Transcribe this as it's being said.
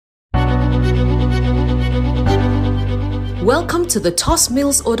Welcome to the Tos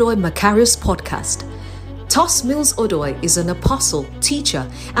Mills Odoi Macarius podcast. Tos Mills Odoi is an apostle, teacher,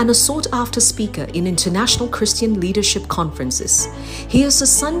 and a sought-after speaker in international Christian leadership conferences. He is the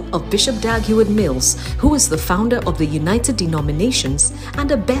son of Bishop Dag Heward-Mills, who is the founder of the United Denominations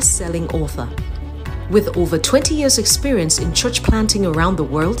and a best-selling author. With over 20 years' experience in church planting around the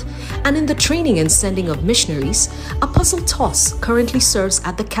world and in the training and sending of missionaries, Apostle Tos currently serves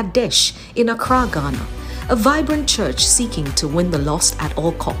at the Kadesh in Accra, Ghana, a vibrant church seeking to win the lost at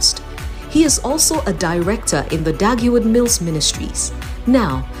all cost. He is also a director in the Dag Heward-Mills Ministries.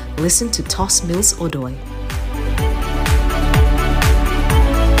 Now, listen to Tos Mills Odoi.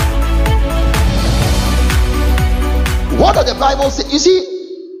 What does the Bible say? You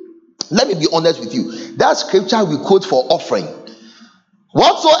see, let me be honest with you. That scripture we quote for offering.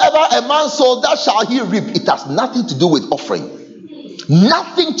 Whatsoever a man sows, that shall he reap. It has nothing to do with offering.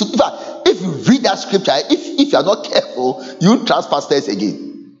 Nothing to do. If you read that scripture, if you are not careful, you transfer stairs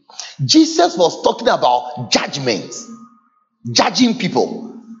again. Jesus was talking about judgment, judging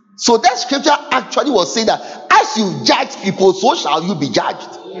people. So that scripture actually was saying that as you judge people, so shall you be judged.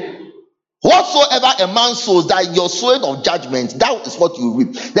 Whatsoever a man sows, that your sowing of judgment, that is what you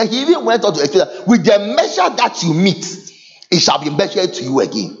reap. Then he even went on to explain that with the measure that you meet, it shall be measured to you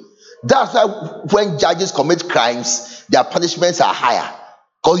again. That's why when judges commit crimes, their punishments are higher.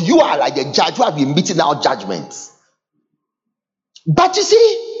 Because you are like the judge who have been meting out judgments. But you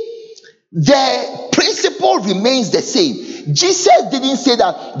see, the principle remains the same. Jesus didn't say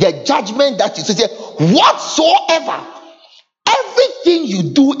that the judgment that you say, whatsoever, everything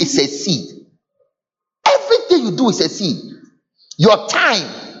you do is a seed. Everything you do is a seed. Your time,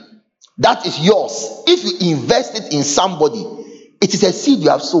 that is yours. If you invest it in somebody, it is a seed you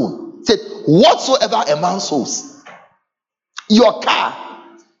have sown. It said, whatsoever a man sows. Your car,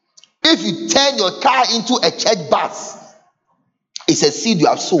 if you turn your car into a church bus, it's a seed you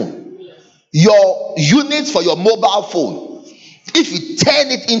have sown. Your units for your mobile phone, if you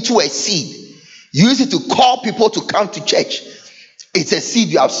turn it into a seed, you use it to call people to come to church, it's a seed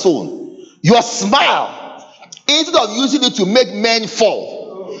you have sown. Your smile, instead of using it to make men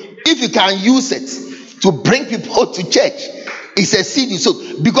fall, if you can use it to bring people to church, it's a seed you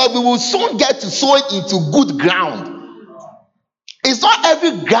sow. Because we will soon get to sow it into good ground. It's not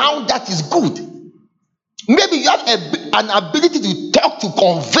every ground that is good. Maybe you have an ability to talk, to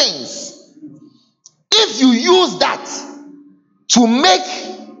convince. If you use that to make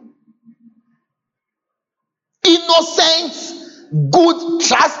innocent, good,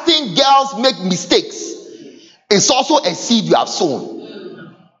 trusting girls make mistakes, it's also a seed you have sown.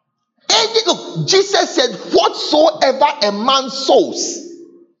 And look, Jesus said, whatsoever a man sows,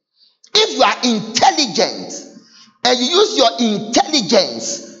 if you are intelligent and you use your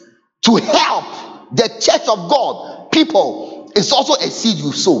intelligence to help the church of God, people, it's also a seed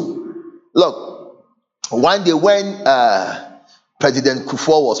you sow. Look, one day when President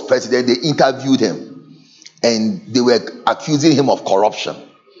Kufuor was president, they interviewed him and they were accusing him of corruption.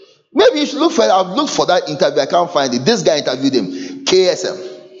 Maybe you should look for it. I've looked for that interview. I can't find it. This guy interviewed him, KSM,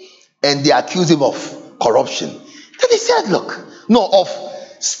 and they accused him of corruption. Then he said, look, no, of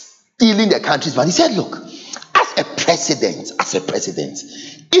stealing the country's money. He said, look, as a president,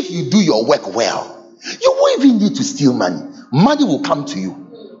 if you do your work well, you won't even need to steal money. Money will come to you.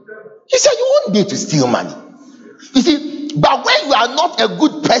 He said, you won't need to steal money. You see, but when you are not a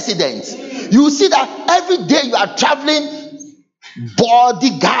good president, you see that every day you are traveling,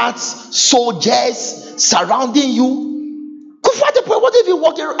 bodyguards, soldiers surrounding you. What if he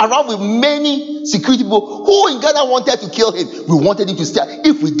walking around with many security people who in Ghana wanted to kill him? We wanted him to stay.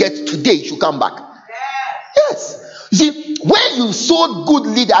 If we get today, he should come back. Yes. You see, when you sowed good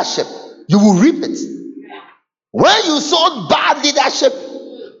leadership, you will reap it. When you sowed bad leadership,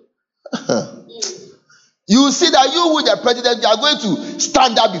 you see that you with the president, you are going to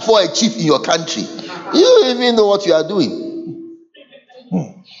stand up before a chief in your country. You don't even know what you are doing.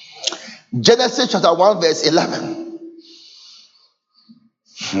 Genesis chapter 1 verse 11.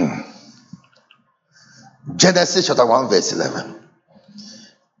 Genesis chapter 1 verse 11.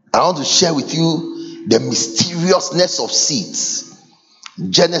 I want to share with you the mysteriousness of seeds.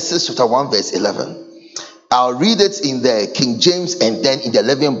 Genesis chapter 1 verse 11. I'll read it in the King James and then in the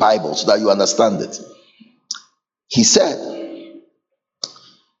Living Bible so that you understand it. He said,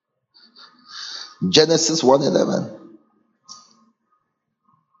 Genesis 1:11.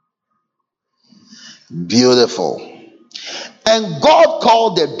 Beautiful. And God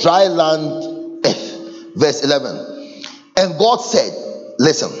called the dry land earth. Verse 11. And God said,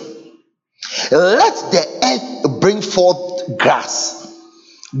 listen, let the earth bring forth grass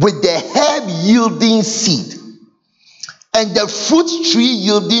with the herb yielding seed, and the fruit tree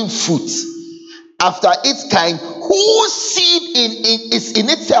yielding fruit after its kind, whose seed is in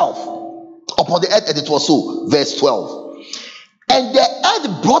itself upon the earth, and it was so. Verse 12. And the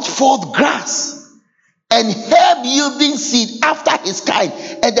earth brought forth grass, and herb yielding seed after his kind,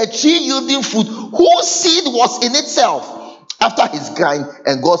 and the tree yielding fruit, whose seed was in itself after his kind,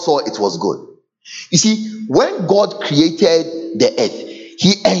 and God saw it was good. You see, when God created the earth,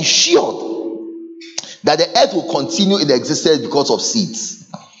 he ensured that the earth will continue in existence because of seeds.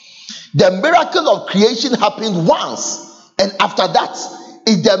 The miracle of creation happened once, and after that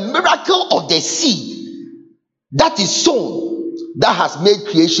is the miracle of the seed that is sown that has made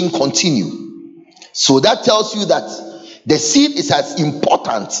creation continue. So that tells you that the seed is as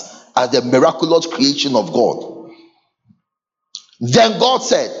important as the miraculous creation of God. Then God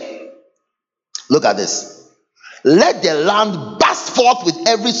said, look at this. Let the land burst forth with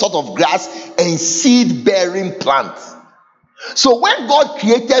every sort of grass and seed-bearing plant. So when God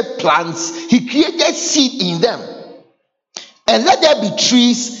created plants, he created seed in them. And let there be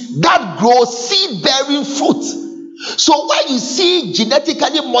trees that grow seed-bearing fruit. So when you see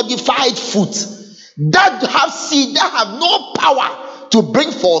genetically modified fruit that have seed, that have no power to bring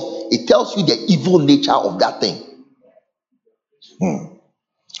forth, it tells you the evil nature of that thing.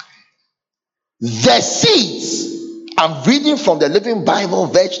 The seeds, I'm reading from the Living Bible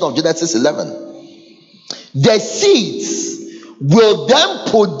version of Genesis 11. The seeds will then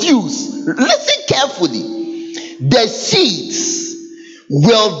produce, listen carefully, the seeds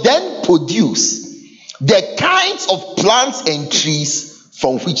will then produce the kinds of plants and trees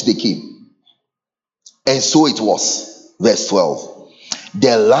from which they came. And so it was. Verse 12.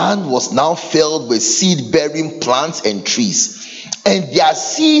 The land was now filled with seed-bearing plants and trees, and their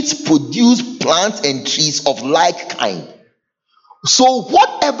seeds produced plants and trees of like kind. So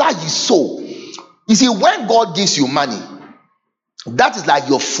whatever you sow, you see, when God gives you money, that is like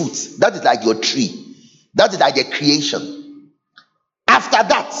your fruit, that is like your tree, that is like the creation. After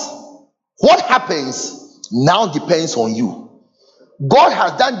that, what happens now depends on you. God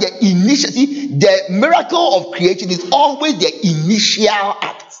has done the initiative. The miracle of creation is always the initial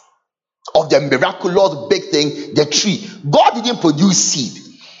act of the miraculous big thing, the tree. God didn't produce seed.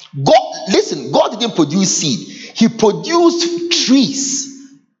 God didn't produce seed. He produced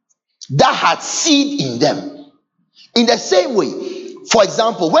trees that had seed in them. In the same way, for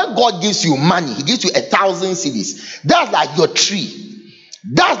example, when God gives you money, he gives you 1,000 cedis. That's like your tree.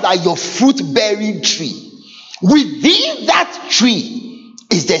 That's like your fruit-bearing tree. Within that tree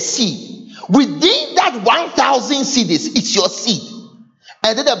is the seed. Within that 1,000 cedis, it's your seed.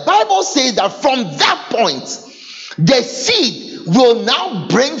 And then the Bible says that from that point, the seed will now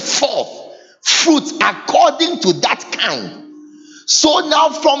bring forth fruit according to that kind. So now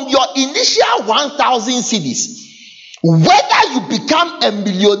from your initial 1,000 cedis, whether you become a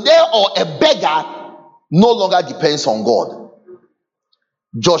millionaire or a beggar no longer depends on God.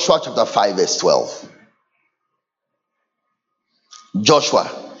 Joshua chapter 5 verse 12. Joshua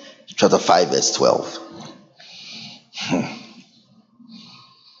chapter 5 verse 12.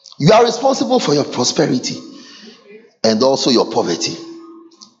 You are responsible for your prosperity and also your poverty.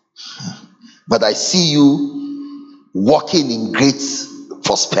 But I see you walking in great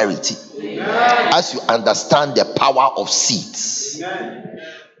prosperity. Amen. As you understand the power of seeds. Amen.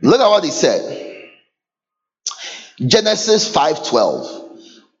 Look at what he said. Genesis 5:12.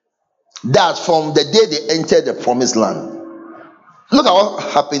 That from the day they entered the promised land. Look at what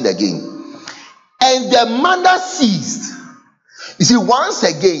happened again. And the manna ceased. You see, once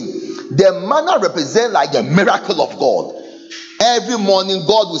again, the manna represents like the miracle of God. Every morning,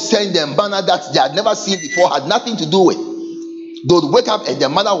 God will send them manna that they had never seen before, had nothing to do with. They would wake up and the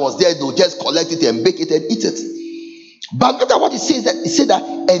manna was there, they would just collect it and bake it and eat it. But look at what it says. It said that,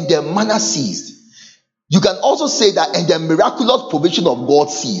 and the manna ceased. You can also say that, and the miraculous provision of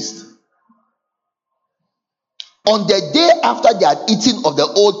God ceased. On the day after they had eaten of the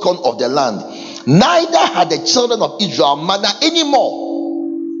old corn of the land, neither had the children of Israel manna anymore.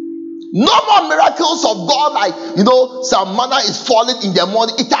 No more miracles of God, like, some manna is falling in the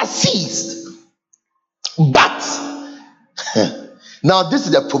morning. It has ceased. But, now this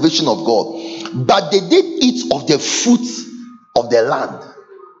is the provision of God. But they did eat of the fruit of the land.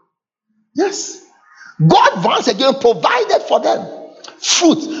 Yes. God once again provided for them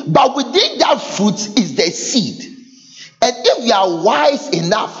fruit. But within that fruit is the seed. And if you are wise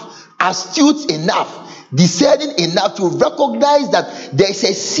enough, astute enough, discerning enough to recognize that there is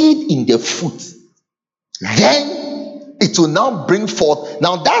a seed in the fruit, then it will now bring forth.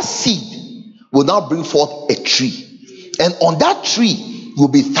 Now that seed will now bring forth a tree. And on that tree will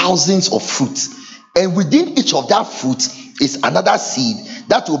be thousands of fruits. And within each of that fruit is another seed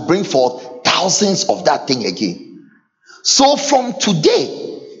that will bring forth thousands of that thing again. So from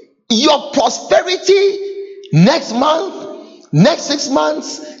today, your prosperity next month, next 6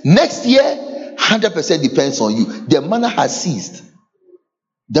 months, next year, 100% depends on you. The manna has ceased.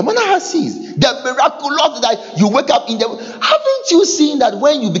 The manna has ceased. The miraculous that you wake up in the. Haven't you seen that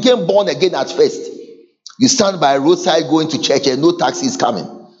when you became born again at first, you stand by a roadside going to church and no taxi is coming?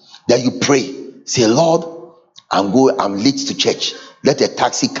 Then you pray, say, Lord, I'm late to church. Let a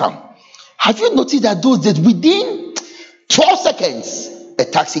taxi come. Have you noticed that those days within 12 seconds a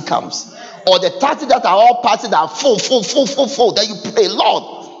taxi comes? Or the taxi that are all passing are full. Then you pray,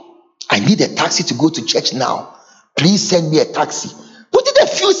 Lord, I need a taxi to go to church now. Please send me a taxi. Within a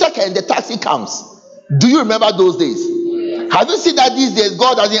few seconds, the taxi comes. Do you remember those days? Have you seen that these days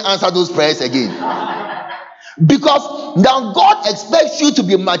God doesn't answer those prayers again? Because now God expects you to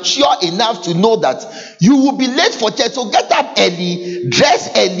be mature enough to know that you will be late for church. So get up early, dress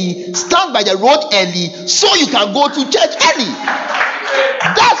early, stand by the road early, so you can go to church early.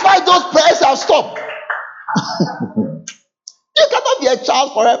 That's why those prayers have stopped. You cannot be a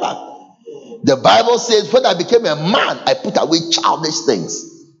child forever. The Bible says, when I became a man, I put away childish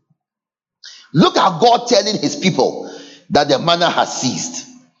things. Look at God telling his people that the manna has ceased.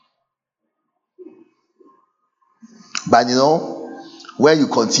 But when you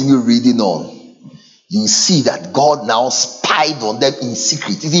continue reading on, you see that God now spied on them in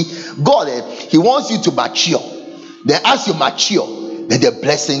secret. You see, God, he wants you to mature. Then as you mature, then the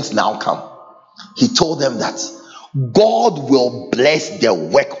blessings now come. He told them that God will bless the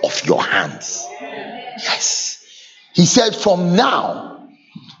work of your hands. Yes. He said, from now,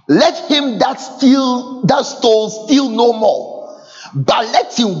 let him that stole steal no more, but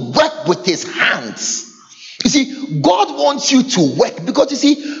let him work with his hands. You see, God wants you to work, because you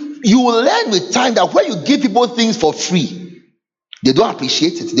see, you will learn with time that when you give people things for free, they don't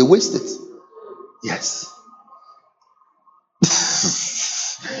appreciate it, they waste it. Yes.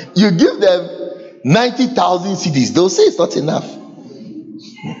 You give them 90,000 CDs, they'll say it's not enough.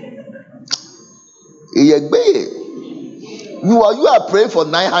 You are praying for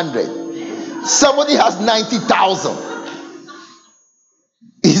 900. Somebody has 90,000.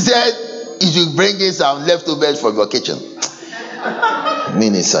 He said you should bring in some leftovers from your kitchen.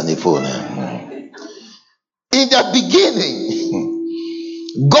 In the beginning,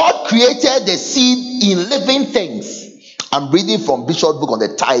 God created the seed in living things. I'm reading from Bishop's book on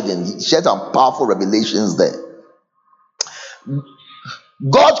the tithing. He shared some powerful revelations there.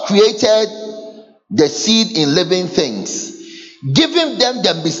 God created the seed in living things, giving them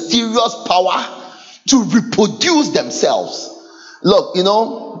the mysterious power to reproduce themselves. Look,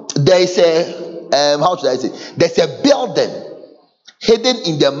 there is how should I say? There's a building hidden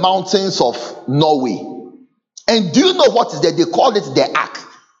in the mountains of Norway. And do you know what is there? They call it the Ark.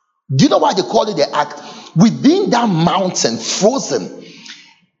 Do you know why they call it the Ark? Within that mountain, frozen,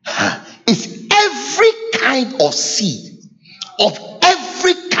 is every kind of seed of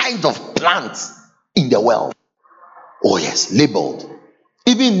every kind of plant in the world. Oh yes, labeled.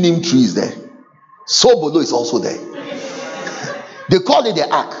 Even neem tree is there. Sobolo is also there. They call it the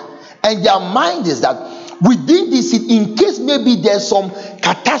Ark. And their mind is that within this seed, in case maybe there's some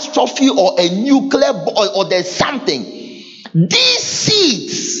catastrophe or a nuclear or there's something, these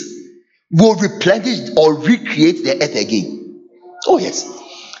seeds will replenish or recreate the earth again. Oh yes.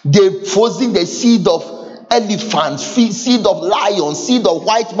 They've frozen the seed of elephants, seed of lion, seed of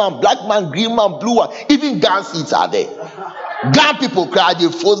white man, black man, green man, blue one. Even Gan seeds are there. Gan people cry,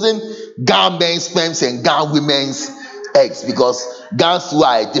 they've frozen Gan men's sperms and Gan women's eggs, because Gans who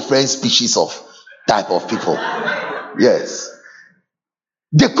are a different species of type of people. Yes.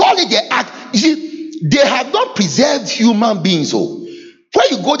 They call it the Ark. You see, they have not preserved human beings. So when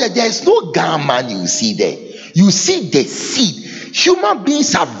you go there is no Gan man you see there. You see the seed. Human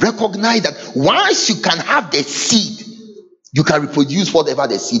beings have recognized that once you can have the seed, you can reproduce whatever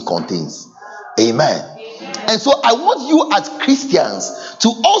the seed contains. Amen. And so I want you as Christians to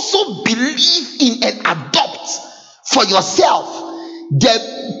also believe in and adopt for yourself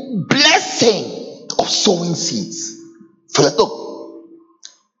the blessing of sowing seeds. For look,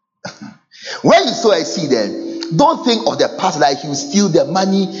 when you sow a seed, then don't think of the past like you steal the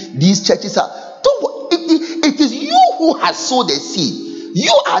money these churches are. It is you who has sowed the seed.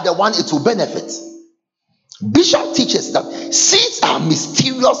 You are the one it will benefit. Bishop teaches that seeds are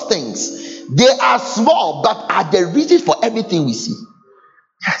mysterious things. They are small, but are the reason for everything we see.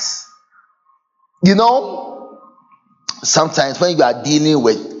 Yes. Sometimes when you are dealing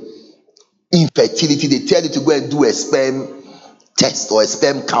with infertility, they tell you to go and do a sperm test or a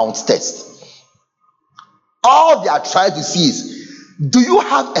sperm count test. All they are trying to see is, do you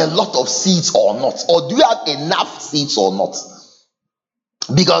have a lot of seeds or not? Or do you have enough seeds or not?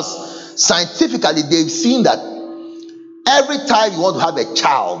 Because scientifically, they've seen that every time you want to have a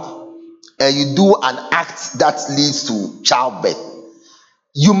child and you do an act that leads to childbirth,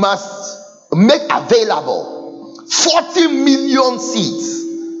 you must make available 40 million seeds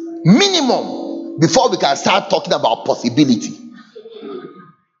minimum before we can start talking about possibility.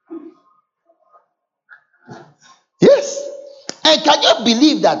 Yes. And can you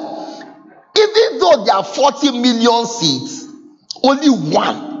believe that even though there are 40 million seeds, only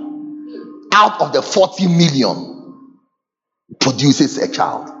one out of the 40 million produces a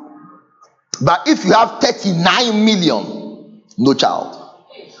child? But if you have 39 million, no child.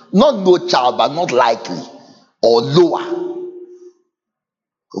 Not no child, but not likely or lower.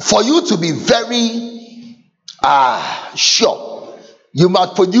 For you to be very sure, you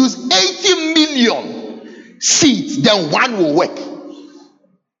must produce 80 million seeds, then one will work.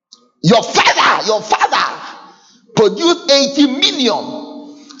 Your father produced 80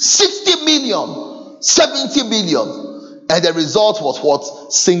 million, 60 million, 70 million, and the result was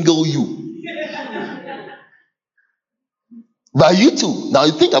what? Single you. But you too, now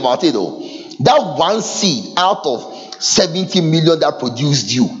you think about it though, that one seed out of 70 million that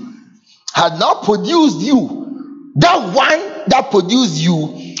produced you had now produced you. That one that produced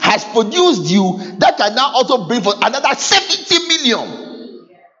you has produced you that can now also bring for another 70 million.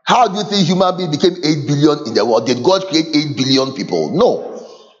 How do you think human beings became 8 billion in the world? Did God create 8 billion people? No.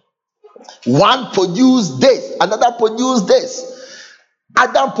 One produced this, another produced this.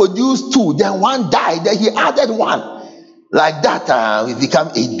 Adam produced 2, then one died, then he added 1. Like that, we become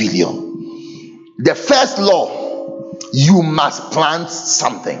 8 billion. The first law, you must plant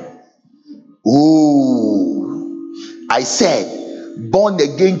something. Oh, I said, born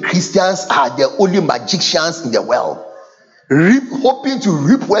again Christians are the only magicians in the world, hoping to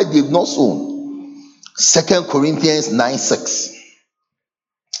reap where they've not sown. 2 Corinthians 9:6.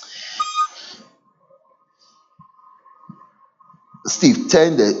 Steve,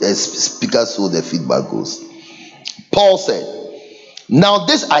 turn the speaker so the feedback goes. Paul said, now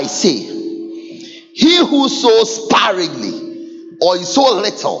this I say, he who sows sparingly or is so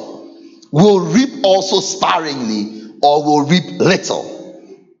little will reap also sparingly or will reap little.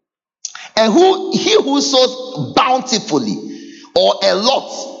 And he who sows bountifully or a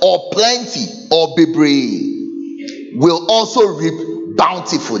lot or plenty or bebree will also reap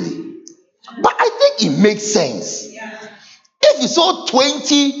bountifully. But I think it makes sense. If you sow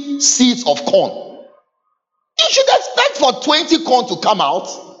 20 seeds of corn, you should expect for 20 corn to come out.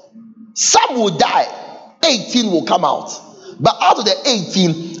 Some will die, 18 will come out. But out of the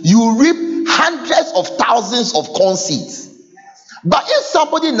 18, you reap hundreds of thousands of corn seeds. But if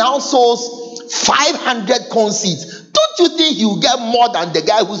somebody now sows 500 corn seeds, don't you think he will get more than the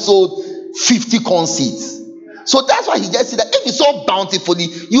guy who sold 50 corn seeds? So that's why he just said that if you sow bountifully,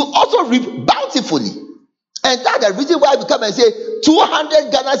 you also reap bountifully. And that's the reason why we come and say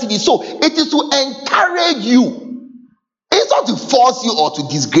 200 Ghana cedis. So it is to encourage you. It's not to force you or to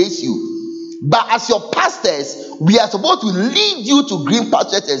disgrace you. But as your pastors, we are supposed to lead you to green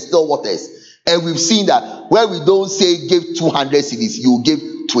pastures and still waters. And we've seen that when we don't say give 200 cedis, you give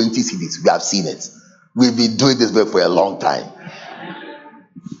 20 cedis. We have seen it. We've been doing this way for a long time.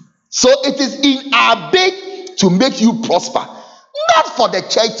 So it is in our bid to make you prosper, not for the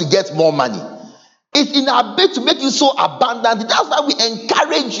church to get more money. It's in our bid to make you so abundantly. That's why we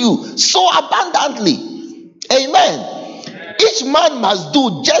encourage you so abundantly. Amen. Each man must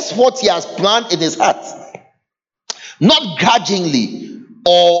do just what he has planned in his heart, not grudgingly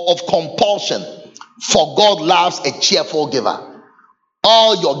or of compulsion, for God loves a cheerful giver.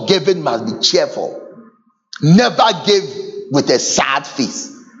 All your giving must be cheerful. Never give with a sad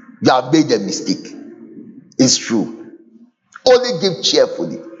face. You have made a mistake. It's true. Only give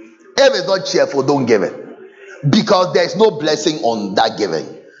cheerfully. If it's not cheerful, don't give it, because there's no blessing on that giving.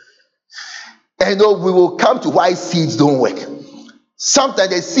 And we will come to why seeds don't work. Sometimes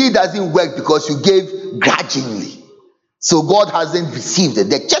the seed doesn't work because you gave grudgingly. So God hasn't received it.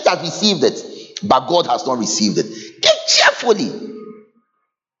 The church has received it, but God has not received it. Give cheerfully.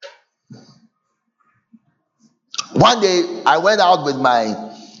 One day, I went out with my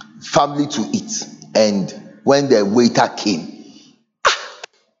family to eat, and when the waiter came,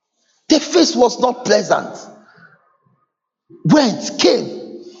 the face was not pleasant.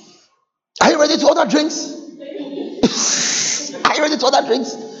 Came. Are you ready to order drinks? Are you ready to order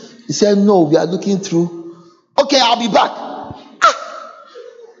drinks? He said, no, we are looking through. Okay, I'll be back.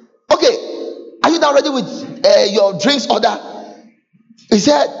 Okay, are you now ready with your drinks order? He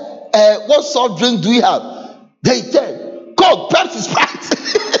said, what soft drink do you have? Then he said, God, Pepsi Sprite.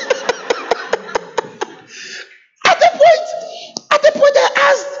 At the point I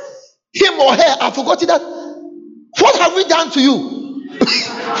asked him or her, I forgot that. What have we done to you?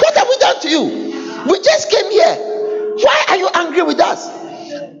 What have we done to you? We just came here. Why are you angry with us?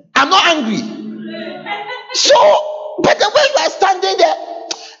 I'm not angry. So, but the way you are standing there,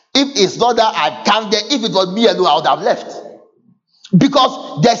 if it's not that I come there, if it was me alone, I would have left.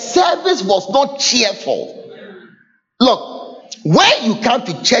 Because the service was not cheerful. Look, when you come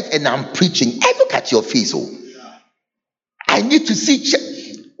to church and I'm preaching, I look at your face. Oh, I need to see.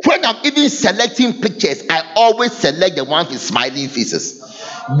 When I'm even selecting pictures, I always select the ones with smiling faces.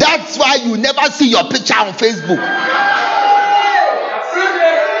 That's why you never see your picture on Facebook.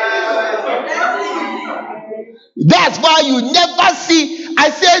 That's why you never see. I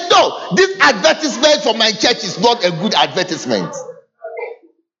say, no, this advertisement for my church is not a good advertisement.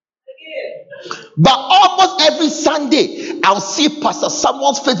 But almost every Sunday, I'll see Pastor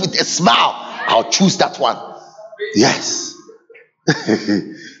Samuel's face with a smile. I'll choose that one. Yes.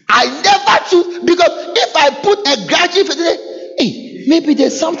 I never choose, because if I put a grudging face, hey, maybe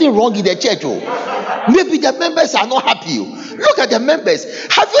there's something wrong in the church. Oh, maybe the members are not happy. Look at the members.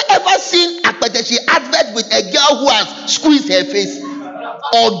 Have you ever seen Akpeteshi advert with a girl who has squeezed her face?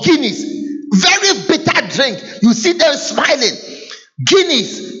 Or Guinness, very bitter drink. You see them smiling.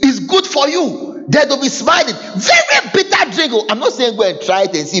 Guinness is good for you. They will be smiling. Very bitter drink. I'm not saying go and try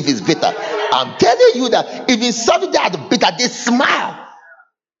it and see if it's bitter. I'm telling you that if it's something that is bitter, they smile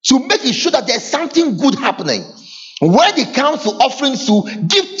to make it sure that there's something good happening. When it comes to offerings, to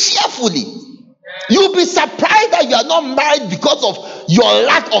give cheerfully. You'll be surprised that you are not married because of your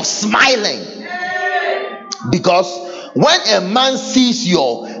lack of smiling. Because when a man sees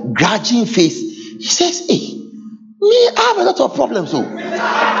your grudging face, he says, hey, me, I have a lot of problems. So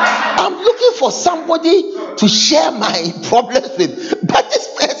I'm looking for somebody to share my problems with. But this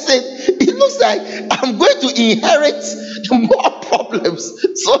person, it looks like I'm going to inherit more problems.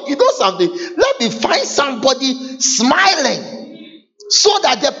 So you know something? Let me find somebody smiling, so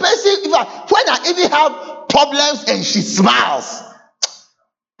that the person, when I even have problems and she smiles,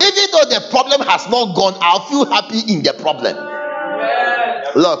 even though the problem has not gone, I'll feel happy in the problem.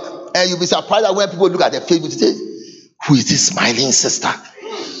 Look, and you'll be surprised that when people look at the face, they say, who is this smiling sister?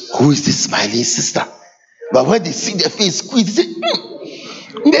 Who is this smiling sister? But when they see the face squeeze, they say,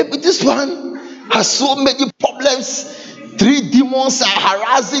 maybe this one has so many problems. 3 demons are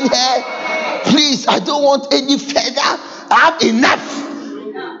harassing her. Please, I don't want any further. I have enough.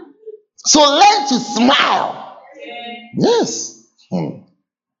 So learn to smile. Yes. And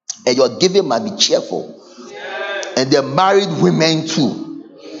your giving might be cheerful. And the married women too.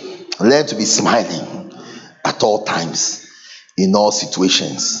 Learn to be smiling at all times, in all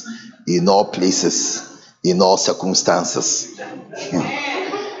situations, in all places, in all circumstances.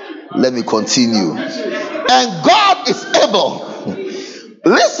 Let me continue. And God is able.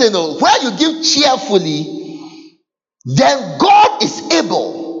 Listen, when you give cheerfully, then God is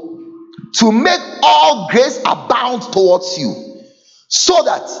able to make all grace abound towards you, so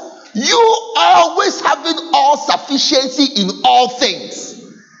that you, always having all sufficiency in all things,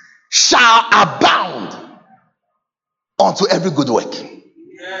 shall abound unto every good work.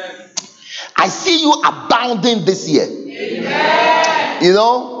 I see you abounding this year. You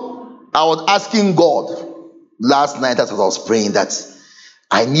know, I was asking God last night as I was praying that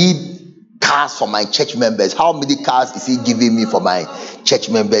I need cars for my church members. How many cars is he giving me for my church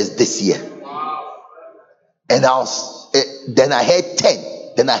members this year? And then I heard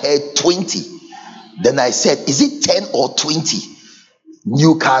 10, then I heard 20. Then I said, is it 10 or 20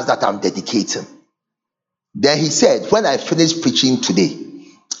 new cars that I'm dedicating? Then he said, when I finish preaching today,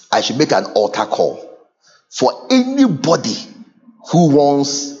 I should make an altar call for anybody who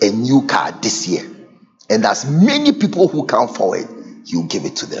wants a new car this year. And as many people who come forward, you give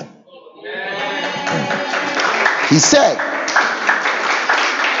it to them. He said,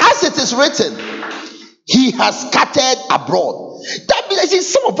 as it is written, he has scattered abroad. That means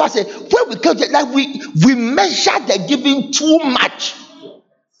some of us say, when we come to, like we measure the giving too much.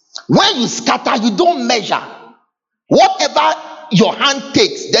 When you scatter, you don't measure. Whatever your hand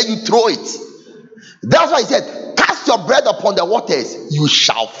takes, then you throw it. That's why he said, cast your bread upon the waters, you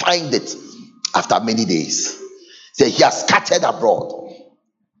shall find it after many days. He said, he has scattered abroad.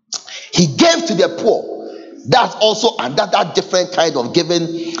 He gave to the poor. That's also another different kind of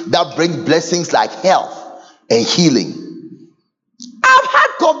giving that brings blessings like health and healing. I've had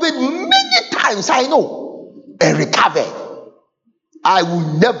COVID many times, I know, and recovered. I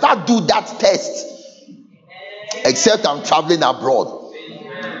will never do that test except I'm traveling abroad.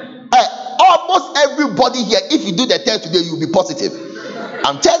 almost everybody here, if you do the test today, you'll be positive.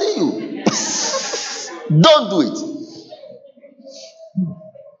 I'm telling you. Don't do it.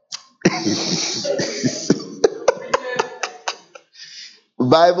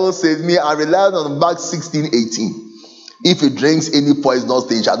 Bible says, me, I rely on Mark 16:18. If he drinks any poisonous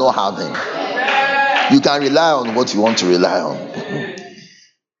thing, shall not harm him. You can rely on what you want to rely on.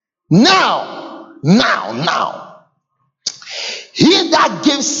 Now, he that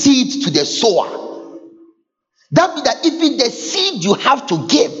gives seed to the sower, that means that even the seed you have to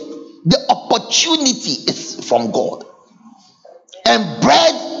give, the opportunity is from God. And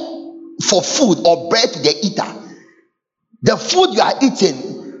bread for food, or bread to the eater, the food you are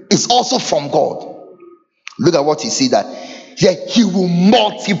eating is also from God. Look at what he said, that he will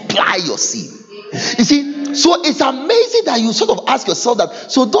multiply your seed. You see, so it's amazing that you sort of ask yourself that,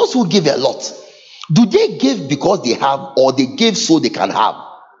 so those who give a lot, do they give because they have, or they give so they can have?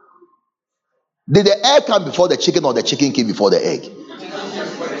 Did the egg come before the chicken, or the chicken came before the egg?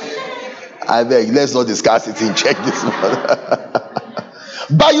 I beg, let's not discuss it in check this one.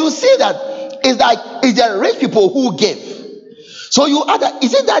 But you see that it's like, it's the rich people who give. So you add that,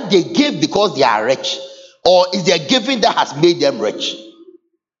 is it that they give because they are rich, or is their giving that has made them rich?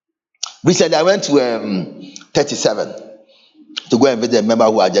 Recently, I went to 37 to go and visit a member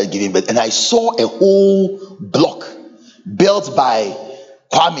who had just given birth, and I saw a whole block built by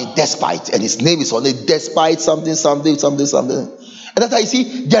Kwame Despite, and his name is on it, Despite something. And that's how you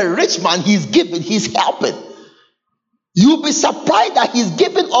see the rich man, he's giving, he's helping. You'll be surprised that his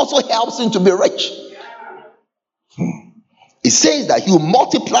giving also helps him to be rich. It says that he will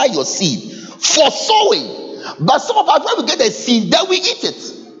multiply your seed for sowing. But some of us, when we get the seed, then we eat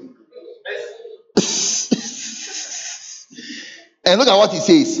it. And look at what he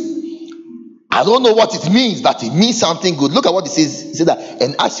says. I don't know what it means, but it means something good. Look at what it says. He said that,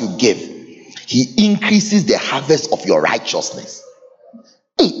 and as you give, he increases the harvest of your righteousness.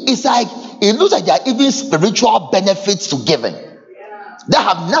 It's like, it looks like there are even spiritual benefits to giving that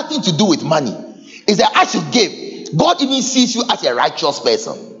have nothing to do with money. It's that as you give, God even sees you as a righteous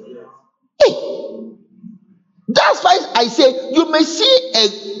person. That's why I say, you may see a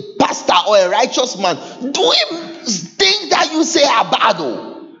pastor or a righteous man doing things that you say are bad,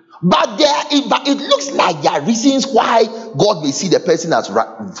 but it looks like there are reasons why God may see the person as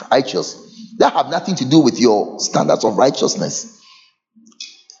righteous that have nothing to do with your standards of righteousness.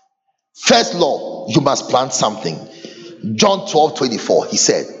 First law, you must plant something. John 12:24, he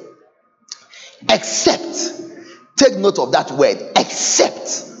said, except, take note of that word,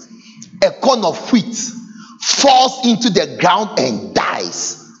 except a corn of wheat falls into the ground and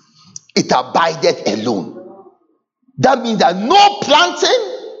dies, it abideth alone. That means that no planting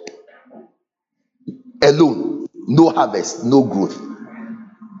alone, no harvest, no growth.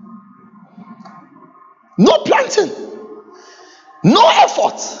 No planting, no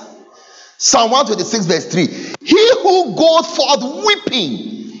effort. Psalm 126 verse 3, he who goes forth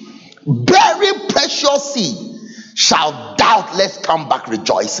weeping, bearing precious seed, shall doubtless come back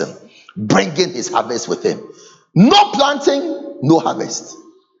rejoicing, bringing his harvest with him. No planting, no harvest.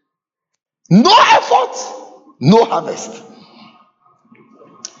 No effort, no harvest.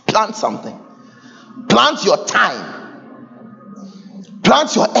 Plant something. Plant your time.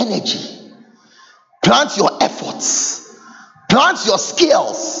 Plant your energy. Plant your efforts. Plant your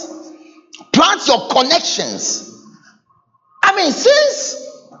skills. Plant your connections. I mean, since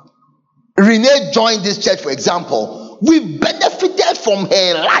Renee joined this church, for example, we benefited from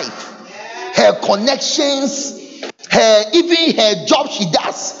her life, her connections, even her job she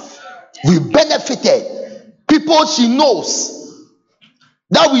does. We benefited. People she knows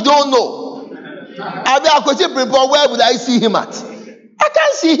that we don't know. I mean, I could say, where would I see him at? I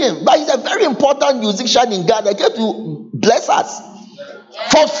can't see him, but he's a very important musician in Ghana. He came to bless us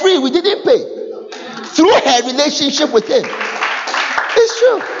for free. We didn't pay. Through her relationship with him. It's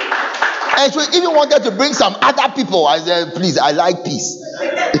true. And she even wanted to bring some other people. I said, please, I like peace.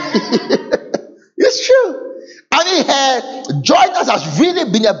 It's true. I mean, her joining us has really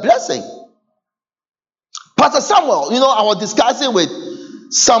been a blessing. Pastor Samuel, I was discussing with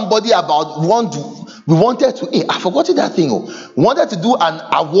somebody about we wanted to, I forgot that thing. We wanted to do an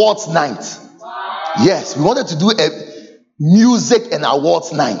awards night. Yes, we wanted to do a music and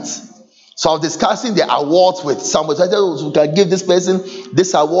awards night. So I was discussing the awards with somebody. So I said, we can give this person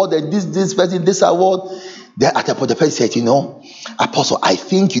this award and this person this award. Then at the point, the person said, Apostle, I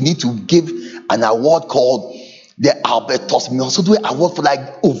think you need to give an award called the Albertus. We also do an award for like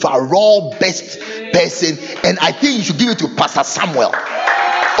overall best person, and I think you should give it to Pastor Samuel.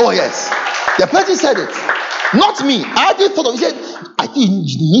 Oh yes, the person said it, not me. I didn't thought of it. He said, I think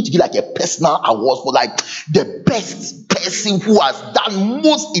you need to give like a personal award for like the best person who has done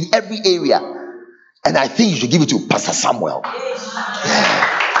most in every area. And I think you should give it to Pastor Samuel.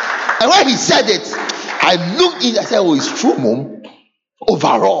 And when he said it, I looked in, I said, oh, it's true, Mom.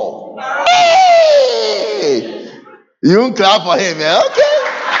 Overall. Hey! You don't clap for him, man. Okay.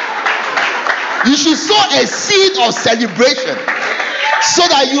 You should sow a seed of celebration so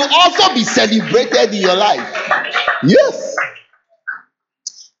that you also be celebrated in your life. Yes.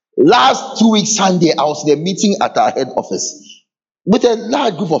 Last 2 weeks Sunday, I was in a meeting at our head office with a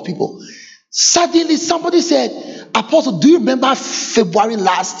large group of people. Suddenly, somebody said, Apostle, do you remember February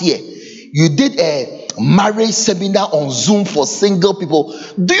last year? You did a marriage seminar on Zoom for single people.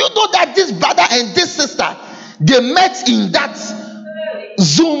 Do you know that this brother and this sister, they met in that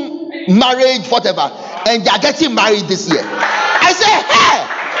Zoom marriage, whatever, and they are getting married this year? I said,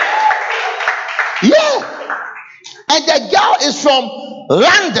 hey, yeah. And the girl is from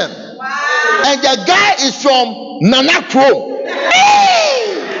London, and the guy is from Nanakro.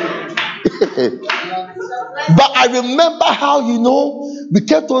 Hey! But I remember how, we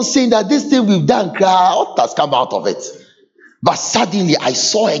kept on saying that this thing we've done, what has come out of it? But suddenly I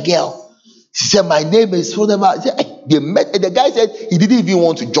saw a girl. She said, my name is whatever. They met, and the guy said he didn't even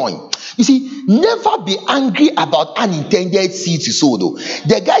want to join. You see, never be angry about unintended seeds you sow, though.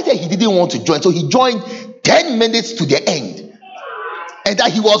 The guy said he didn't want to join, so he joined 10 minutes to the end. And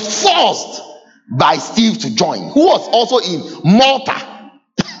that he was forced by Steve to join, who was also in Malta.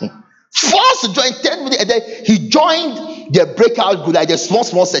 Forced to join 10 minutes, and then he joined the breakout group, like the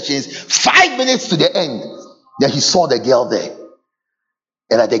small sections, 5 minutes to the end. Then he saw the girl there,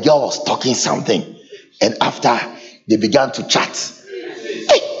 and the girl was talking something. And after they began to chat,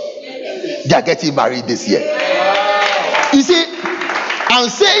 hey, they are getting married this year. You see, I'm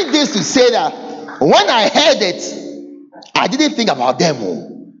saying this to say that when I heard it, I didn't think about them.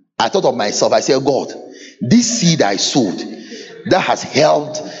 I thought of myself. I said, God, this seed I sowed that has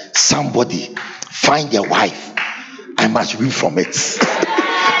helped somebody find a wife, I must reap from it.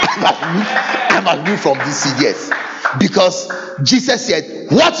 I must reap from this seed, yes. Because Jesus said,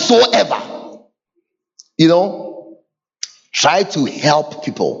 whatsoever, try to help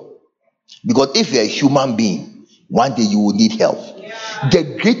people. Because if you're a human being, one day you will need help.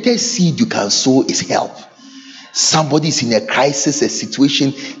 The greatest seed you can sow is help. Somebody is in a crisis, a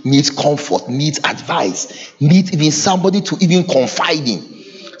situation, needs comfort, needs advice, needs even somebody to even confide in.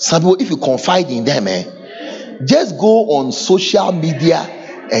 Some people, if you confide in them, just go on social media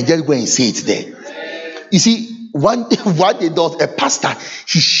and just go and say it there. You see, one day there was a pastor,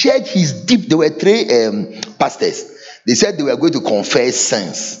 he shared his deep, there were 3 pastors. They said they were going to confess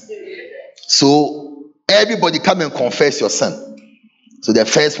sins. So everybody come and confess your sin. So the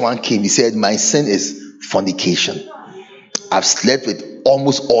first one came, he said, my sin is fornication. I've slept with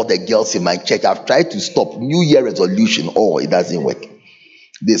almost all the girls in my church. I've tried to stop. New Year resolution. Oh, it doesn't work.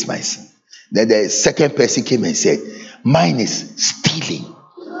 This is my sin. Then the second person came and said, mine is stealing.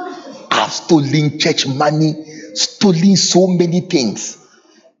 I've stolen church money, stolen so many things.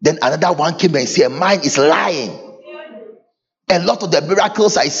 Then another one came and said, mine is lying. A lot of the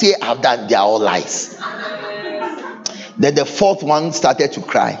miracles I say I've done, they are all lies. Then the fourth one started to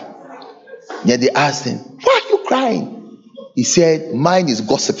cry. Then they asked him, why are you crying? He said, mine is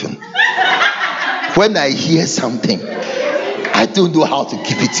gossiping. When I hear something, I don't know how to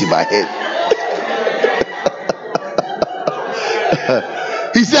keep it in my head.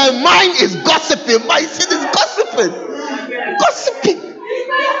 He said, mine is gossiping. My sin is gossiping. Gossiping.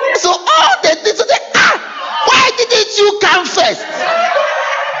 So all the things, so why didn't you come first?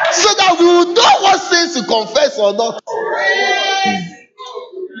 So that we will know what sins to confess or not.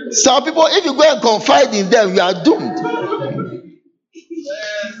 Some people, if you go and confide in them, you are doomed.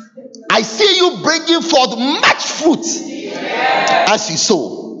 I see you bringing forth much fruit as you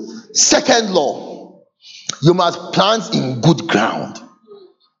sow. Second law, you must plant in good ground.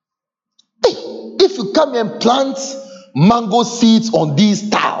 Hey, if you come and plant mango seeds on these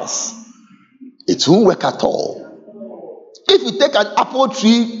tiles, it won't work at all. If you take an apple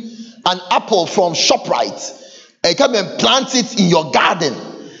tree, an apple from ShopRite, and come and plant it in your garden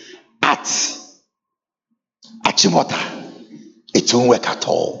at Achimota, it won't work at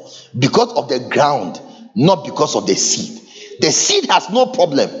all. Because of the ground, not because of the seed. The seed has no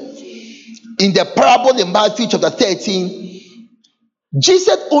problem. In the parable in Matthew chapter 13,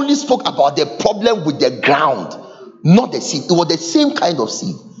 Jesus only spoke about the problem with the ground, not the seed. It was the same kind of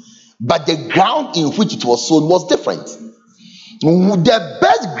seed, but the ground in which it was sown was different. The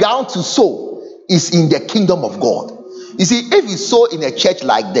best ground to sow is in the kingdom of God. You see, if you sow in a church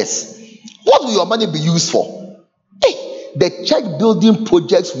like this, what will your money be used for? Hey, the church building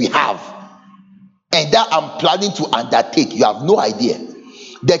projects we have and that I'm planning to undertake, you have no idea.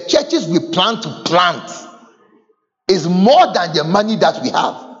 The churches we plan to plant is more than the money that we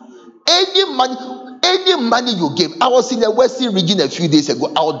have. Any money you give. I was in the Western region a few days ago.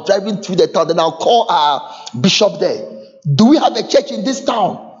 I was driving through the town, and I'll call our bishop there. Do we have a church in this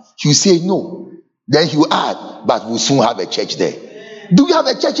town? He say no. Then he will add, but we'll soon have a church there. Do we have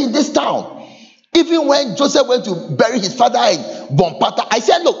a church in this town? Even when Joseph went to bury his father in Bompata, I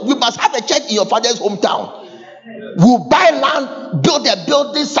said, look, we must have a church in your father's hometown. We'll buy land, build a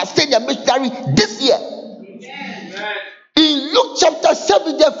building, sustain a missionary this year. In Luke chapter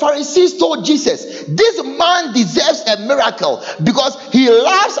 7, the Pharisees told Jesus, this man deserves a miracle because he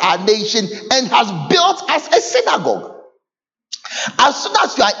loves our nation and has built us a synagogue. As soon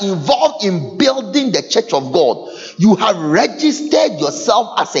as you are involved in building the church of God, you have registered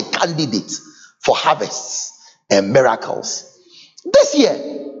yourself as a candidate for harvests and miracles. This year,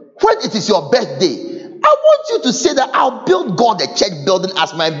 when it is your birthday, I want you to say that I'll build God a church building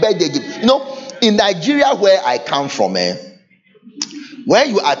as my birthday gift. You know, in Nigeria, where I come from, when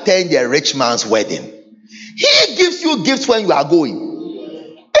you attend a rich man's wedding, he gives you gifts when you are going.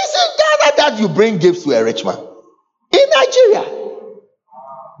 It's in Ghana that you bring gifts to a rich man. In Nigeria,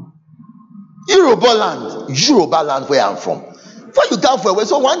 Yoruba land where I'm from. When you come for a wedding,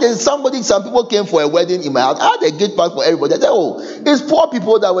 so one day some people came for a wedding in my house. I had a gift pack for everybody. I said, oh, it's poor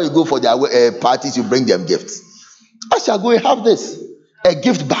people that when you go for their parties, you bring them gifts. I shall go and have this, a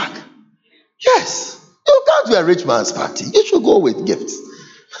gift bag. Yes. You can't do a rich man's party. You should go with gifts.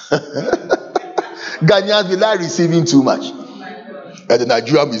 Ghanaians, we like receiving too much. And the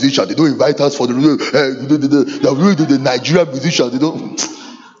Nigerian musicians, they don't invite us for the Nigerian musicians. They don't.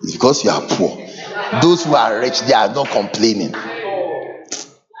 It's because you are poor. Those who are rich, they are not complaining.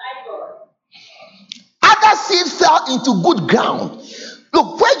 Other seeds fell into good ground.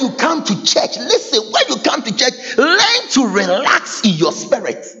 Look, when you come to church, listen, when you come to church, learn to relax in your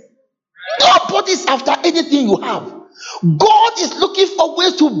spirit. Nobody's after anything you have. God is looking for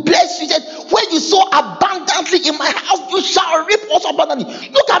ways to bless you. He said, when you sow abundantly in my house, you shall reap also abundantly.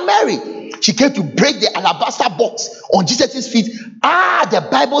 Look at Mary. She came to break the alabaster box on Jesus' feet. The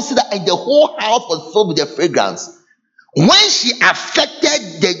Bible says that, and the whole house was filled with the fragrance. When she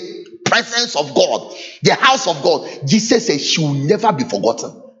affected the presence of God, the house of God, Jesus said she will never be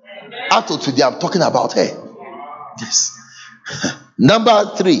forgotten. Until today, I'm talking about her. Yes.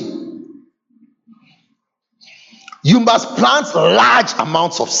 Number 3. You must plant large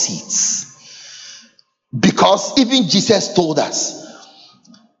amounts of seeds. Because even Jesus told us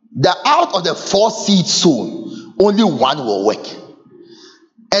that out of the 4 seeds sown, only one will work.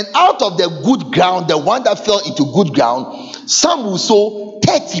 And out of the good ground, the one that fell into good ground, some will sow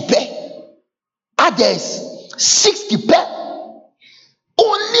 30 per, others 60 per.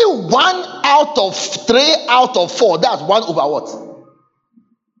 Only 1 out of 3 out of 4. That's 1 over what?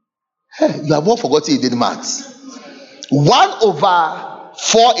 Hey, you have all forgotten you did maths. 1 over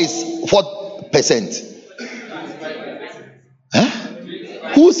 4 is what percent?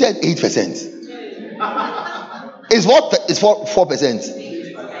 Who said 8%? Is what? Is 4%?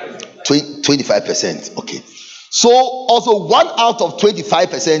 25%. Okay. So also 1 out of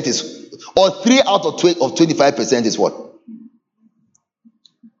 25% is, or 3 out of 25% is what?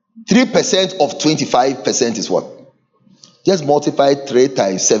 3% of 25% is what? Just multiply 3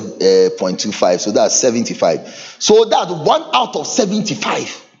 times 7.25, so that's 75. So that's 1 out of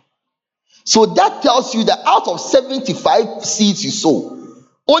 75. So that tells you that out of 75 seeds you sow,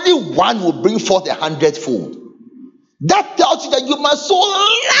 only 1 will bring forth 100-fold. That tells you that you must sow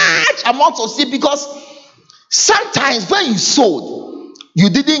large amounts of seed, because sometimes when you sowed, you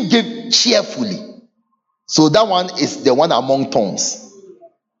didn't give cheerfully. So that one is the one among thorns.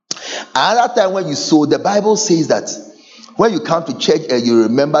 Another time when you sow, the Bible says that when you come to church and you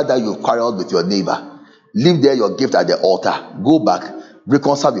remember that you've quarreled with your neighbor, leave there your gift at the altar, go back,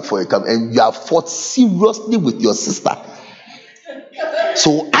 reconcile before you come, and you have fought seriously with your sister.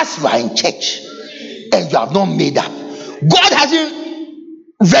 So as you are in church and you have not made up, God hasn't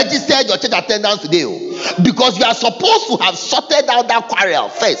registered your church attendance today, because you are supposed to have sorted out that quarrel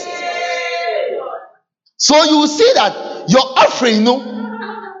first. So you will see that your offering,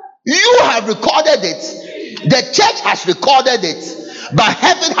 you have recorded it. The church has recorded it, but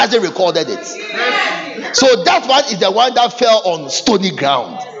heaven hasn't recorded it. So that one is the one that fell on stony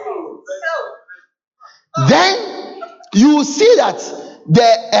ground. Then you will see that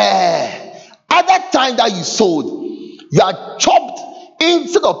the other time that you sold, you are chopped.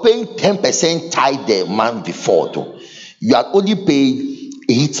 Instead of paying 10% tithe the month before, you are only paid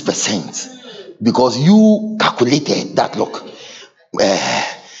 8%. because you calculated that. Look,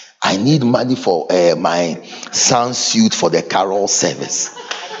 I need money for my son's suit for the carol service,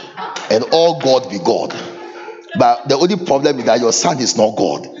 and all God be God. But the only problem is that your son is not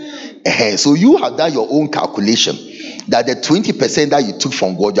God. So you have done your own calculation that the 20% that you took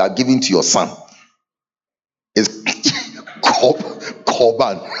from God, you are giving to your son is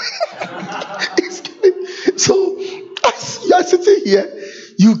Korban. So as you are sitting here,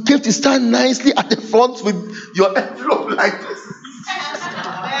 you came to stand nicely at the front with your envelope like this.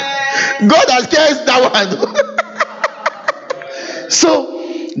 God has cursed that one. So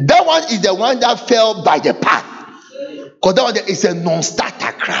that one is the one that fell by the path, because that one is a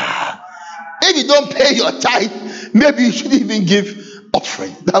non-starter crowd. If you don't pay your tithe, maybe you shouldn't even give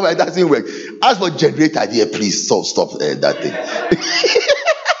offering. That way it doesn't work. As for generator, dear, please stop that thing.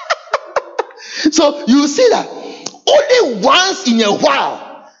 So you see that only once in a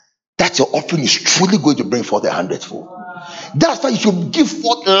while that your offering is truly going to bring forth 100-fold. That's why you should give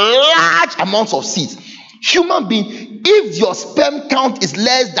forth large amounts of seeds. Human being, if your sperm count is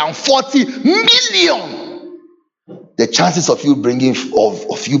less than 40 million, the chances of you bringing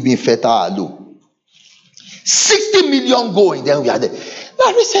of you being fertile are low. 60 million going, then we are there.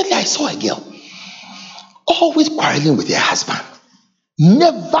 Now recently I saw a girl always quarreling with her husband,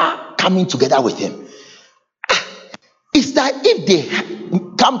 never coming together with him. It's like if they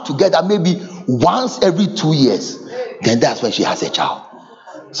come together maybe once every 2 years, then that's when she has a child.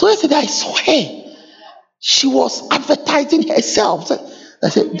 So yesterday I saw her. She was advertising herself. I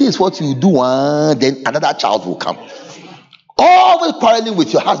said, this is what you do, then another child will come. Always quarreling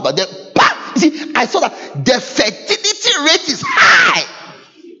with your husband. Then, bam! You see, I saw that the fertility rate is high.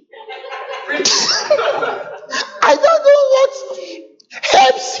 I don't know what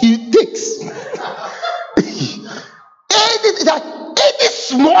herbs he takes. Any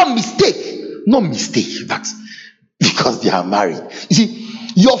small mistake, no mistake, but because they are married. You see,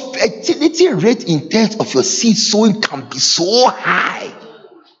 your fertility rate in terms of your seed sowing can be so high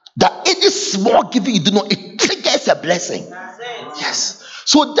that any small giving you do not, it triggers a blessing. Yes.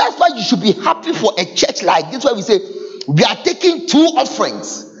 So that's why you should be happy for a church like this, where we say we are taking 2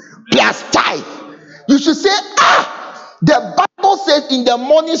 offerings plus tithe. You should say, the Bible says in the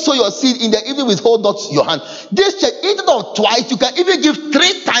morning sow your seed, in the evening withhold not your hand. This church, instead of twice, you can even give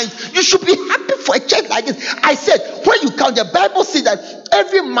 3 times. You should be happy for a church like this. I said, when you count, the Bible says that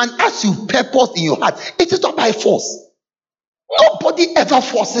every man, as you purpose in your heart, it is not by force. Nobody ever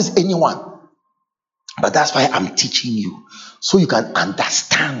forces anyone. But that's why I'm teaching you, so you can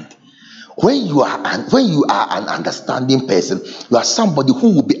understand. When you are an understanding person, you are somebody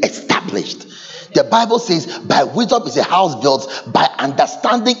who will be established. The Bible says, by wisdom is a house built, by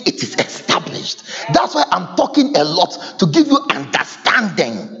understanding it is established. That's why I'm talking a lot, to give you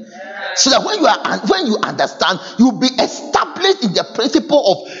understanding, so that when you understand, you'll be established in the principle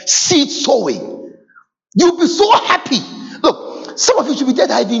of seed sowing. You'll be so happy. Look, some of you should be there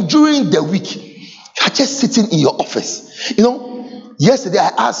diving during the week. You are just sitting in your office. Yesterday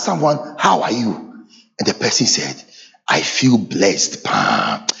I asked someone, how are you? And the person said, I feel blessed.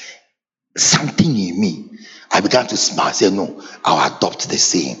 Something in me. I began to smile. I said, no, I'll adopt the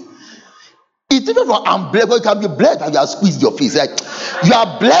same. It's different from I'm blessed. You can be blessed and you are squeezed your face. Like, you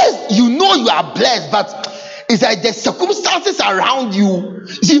are blessed, you know you are blessed, but it's like the circumstances around you. You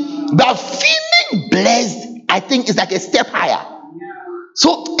see, but feeling blessed, I think, is like a step higher.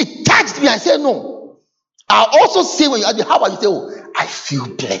 So it touched me. I said, no. I also say, when you ask me, how about you? Say, oh, I feel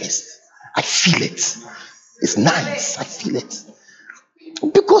blessed. I feel it. It's nice. I feel it.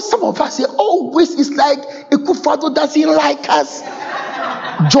 Because some of us say, always it's like Akufo-Addo doesn't like us.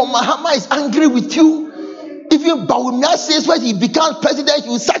 John Mahama is angry with you. Even Bawumia says when he becomes president, he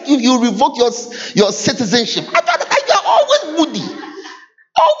will sack you, he will revoke your citizenship. I thought you are always moody.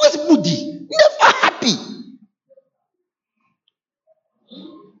 Always moody. Never happy.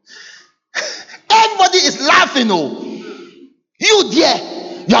 Everybody is laughing. You dear,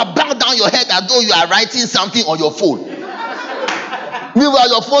 you are bowed down your head as though you are writing something on your phone. Meanwhile,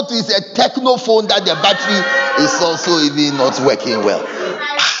 your phone is a techno phone that the battery is also even not working well.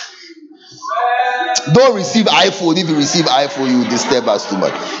 Don't receive iPhone. If you receive iPhone, you disturb us too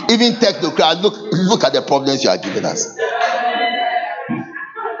much. Even technocrat, look at the problems you are giving us.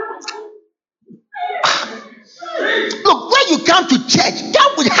 Look, when you come to church,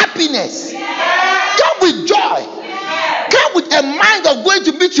 come with happiness, come with joy, come with a mind of going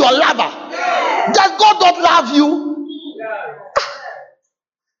to meet your lover. Does God not love you?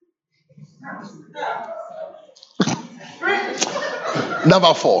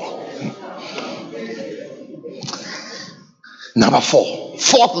 Number 4.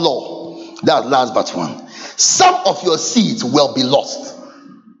 Fourth law. That's last but one. Some of your seeds will be lost.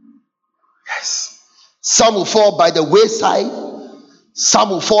 Yes. Some will fall by the wayside. Some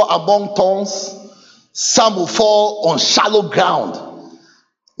will fall among thorns. Some will fall on shallow ground.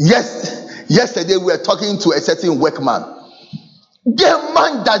 Yes, yesterday we were talking to a certain workman. The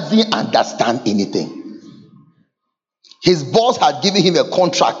man doesn't understand anything. His boss had given him a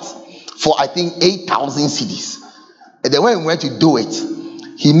contract for, I think, 8,000 cedis. And then when he went to do it,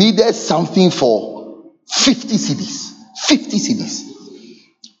 he needed something for 50 cedis. 50 cedis.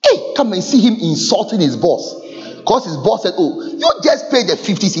 Hey, come and see him insulting his boss. Because his boss said, oh, you just paid the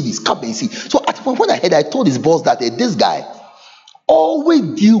 50 cedis. Come and see. So at one point I told his boss that this guy, always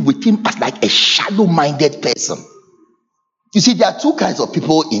deal with him as like a shallow-minded person. You see, there are two kinds of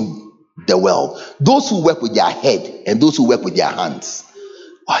people in the world. Those who work with their head and those who work with their hands.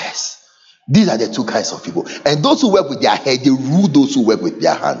 Oh yes. These are the two kinds of people. And those who work with their head, they rule those who work with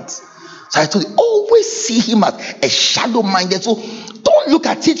their hands. So I told you, always see him as a shallow-minded. So don't look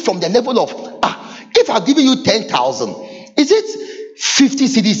at it from the level of, if I've given you 10,000, is it 50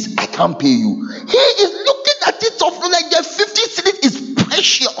 cedis I can't pay you? He is looking at it of like the 50 cedis is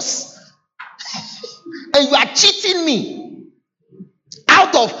precious. And you are cheating me.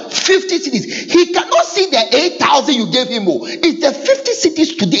 Out of 50 cedis, he cannot see the 8,000 you gave him. It's the 50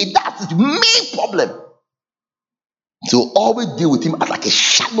 cedis today. That's the main problem. So always deal with him as like a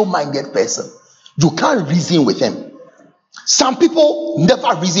shallow-minded person. You can't reason with him. Some people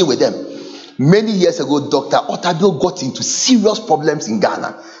never reason with them. Many years ago, Dr. Otabil got into serious problems in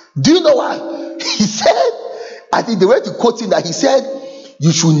Ghana. Do you know why? He said, I think the way to quote him that he said,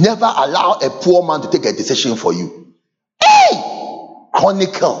 you should never allow a poor man to take a decision for you. Hey!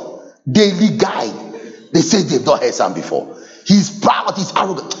 Chronicle, Daily Guide. They say they've not heard some before. He's proud, he's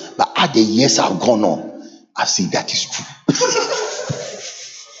arrogant. But as the years have gone on, I see that is true.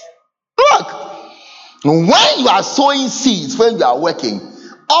 Look, when you are sowing seeds, when you are working,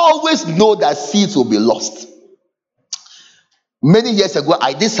 always know that seeds will be lost. Many years ago,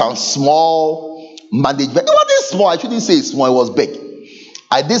 I did some small management. It wasn't small, I shouldn't say small, it was big.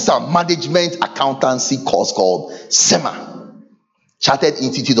 I did some management accountancy course called SEMA. Chartered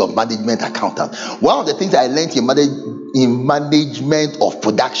Institute of Management Accountants. One of the things I learned in management of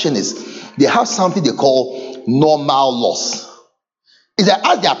production is they have something they call normal loss. It's that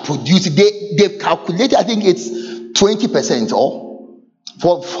as they are producing, they've calculated, I think it's 20% or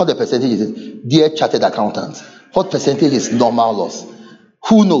for the percentage is it? Dear Chartered Accountants, what percentage is normal loss?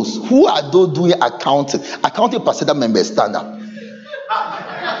 Who knows? Who are those doing accounting? Accounting percent members stand up.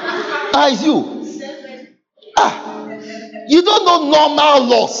 It's you. You don't know normal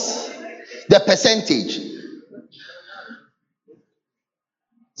loss, the percentage.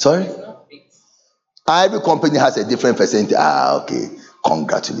 Sorry? Every company has a different percentage. Okay.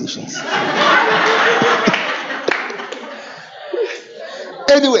 Congratulations.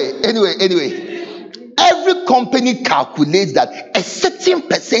 Anyway. Every company calculates that a certain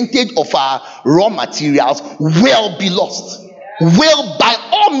percentage of our raw materials will be lost. Will by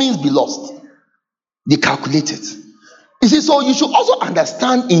all means be lost. They calculate it. You see, so you should also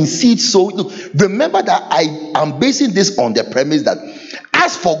understand in seed sowing. Look, remember that I am basing this on the premise that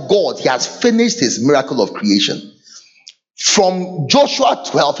as for God, he has finished his miracle of creation. From Joshua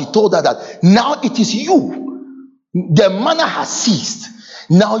 12, he told her that now it is you. The manna has ceased.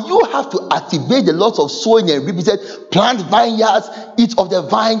 Now you have to activate the laws of sowing and reap. He said, plant vineyards, eat of the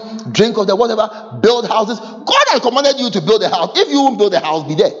vine, drink of the whatever, build houses. God has commanded you to build a house. If you won't build a house,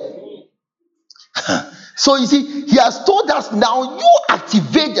 be there. So you see, he has told us now you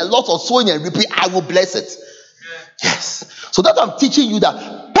activate the laws of sowing and reaping, I will bless it. Yes. So that I'm teaching you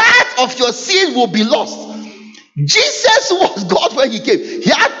that part of your seed will be lost. Jesus was God when he came. He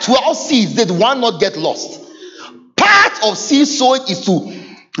had 12 seeds. Did one not get lost? Part of seed sowing is to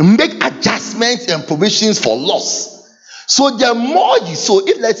make adjustments and provisions for loss. So the more you sow,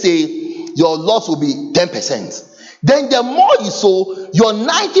 if let's say your loss will be 10%, then the more you sow, your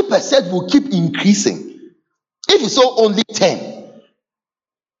 90% will keep increasing. If you sow only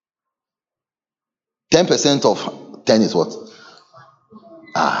 10% of 10 is what?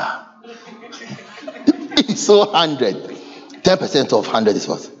 If you sow 100, 10% of 100 is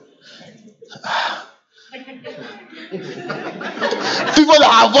what? People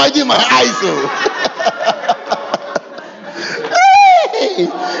are avoiding my eyes. Hey,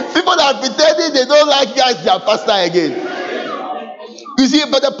 people are pretending they don't like guys, their pastor again. You see,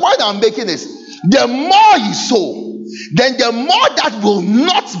 but the point I'm making is, the more you sow, then the more that will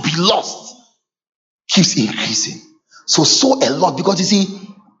not be lost keeps increasing. So sow a lot, because you see,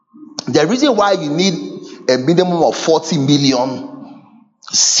 the reason why you need a minimum of 40 million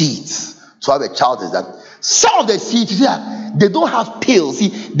seeds to have a child is that some of the seeds, they don't have tails. See,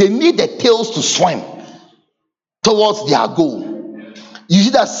 they need the tails to swim towards their goal. You see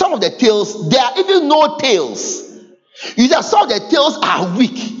that some of the tails, there are even no tails. You see that some of the tails are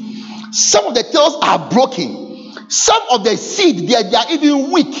weak. Some of the tails are broken. Some of the seed, they are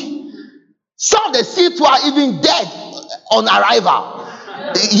even weak. Some of the seeds are even dead on arrival.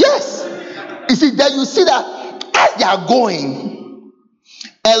 Yes. You see, then you see that as they are going,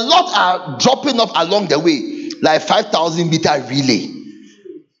 a lot are dropping off along the way, like 5,000 meter relay.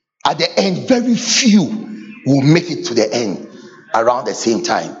 At the end, very few will make it to the end around the same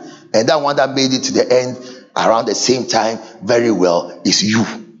time. And that one that made it to the end around the same time very well is you.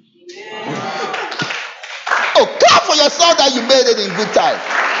 Oh, clap for yourself that you made it in good time.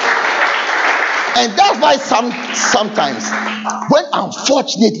 And that's why sometimes when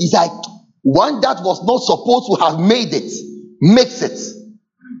unfortunately it's like one that was not supposed to have made it makes it,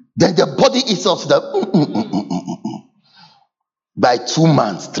 then the body itself by 2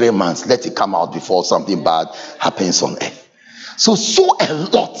 months, 3 months, let it come out before something bad happens on earth. So a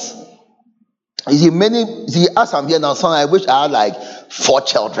lot. You see, as I'm here now, son, I wish I had like 4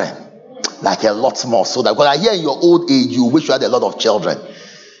 children, like a lot more. So that when I hear in your old age, you wish you had a lot of children.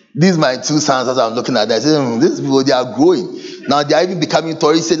 These my 2 sons, as I'm looking at them, I say, these people, they are growing. Now they are even becoming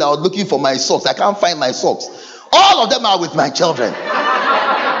tourists, saying, I was looking for my socks. I can't find my socks. All of them are with my children.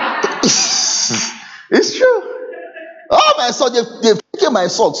 It's true. Oh my son, they've taken my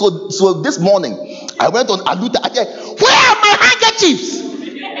socks. So this morning, I went on Aluta. I said, where are my handkerchiefs?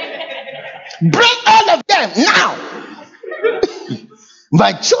 Bring all of them now.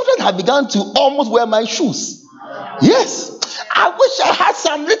 My children have begun to almost wear my shoes. Yes. I wish I had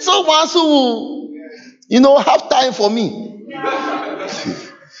some little ones who, have time for me.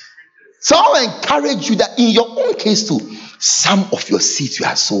 So I encourage you that in your own case too, some of your seeds you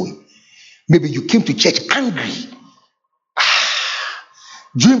are sowing. Maybe you came to church angry.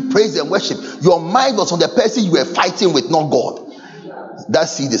 During praise and worship, your mind was on the person you were fighting with, not God. That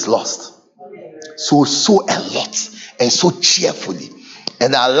seed is lost. So sow a lot and so cheerfully.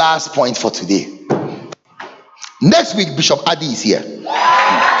 And our last point for today. Next week, Bishop Adi is here.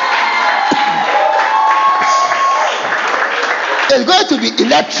 It's going to be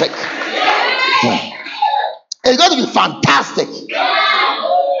electric. It's going to be fantastic.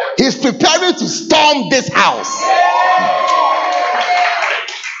 He's preparing to storm this house.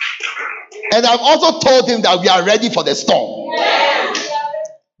 And I've also told him that we are ready for the storm.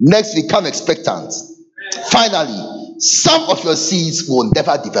 Next week, come expectant. Finally, some of your seeds will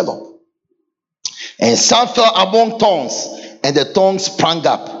never develop. And some fell among thorns, and the thorns sprang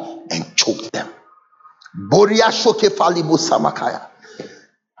up and choked them. Boria shoke falibu samakaya.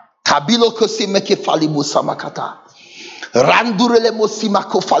 Kabilo kosimeke falibu samakata. Randurele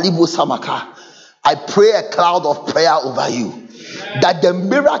mosimako falibu samaka. I pray a cloud of prayer over you, that the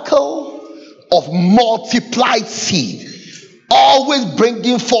miracle of multiplied seed, always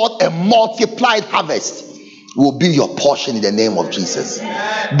bringing forth a multiplied harvest, will be your portion in the name of Jesus.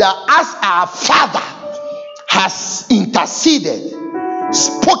 That as our Father has interceded,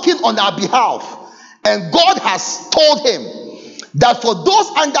 spoken on our behalf, and God has told him that for those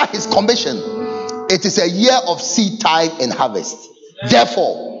under his commission, it is a year of seed time and harvest.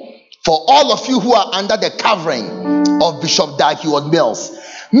 Therefore, for all of you who are under the covering of Bishop Dag Heward-Mills,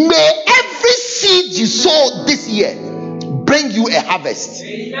 may every seed you sow this year bring you a harvest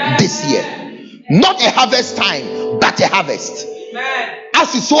this year. Not a harvest time, but a harvest.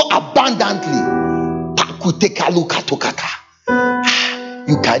 As you sow abundantly,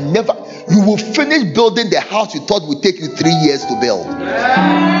 you will finish building the house you thought would take you 3 years to build.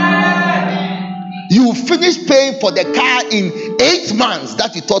 You will finish paying for the car in 8 months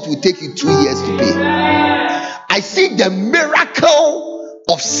that you thought would take you 2 years to pay. I see the miracle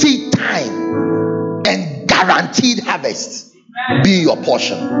of seed time and guaranteed harvest be your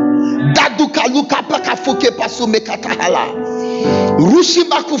portion. Daduka luka pakafuke pasumekatahala.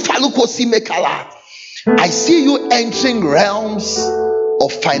 Rushimaku faluko simekala. I see you entering realms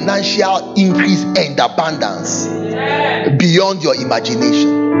of financial increase and abundance beyond your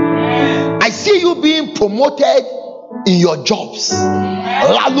imagination. I see you being promoted in your jobs.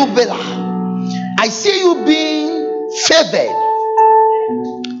 Lalubela. I see you being favored.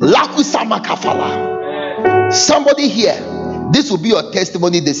 Lakusamakafala. Somebody here, this will be your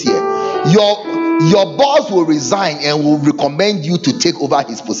testimony this year. Your boss will resign and will recommend you to take over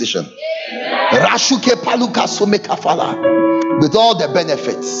his position. Rashuke paluka somekafala. With all the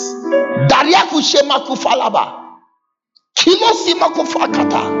benefits. Dariaku shemaku falaba. Kilosi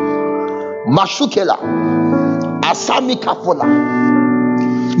makufakata. Mashukela. Asami kafola.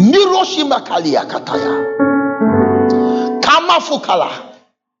 Miroshima Kalia Kataya. Kama Fukala.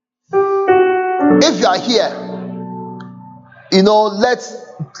 If you are here,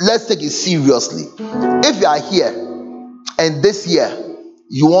 let's take it seriously. If you are here and this year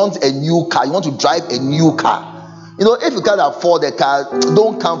you want a new car, you want to drive a new car, if you can't afford a car,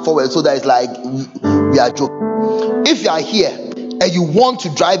 don't come forward so that it's like we are joking. If you are here and you want to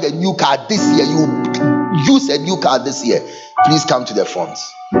drive a new car this year, you use a new car this year, please come to the front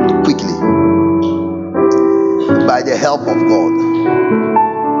quickly. By the help of God.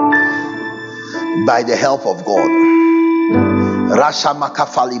 By the help of God. Rasha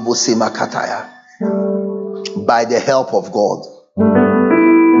Makafali Bose Makataya. By the help of God.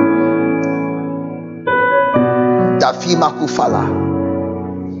 Dafima Kufala.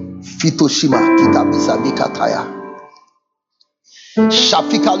 Fitoshima Kitabisa Bikataya.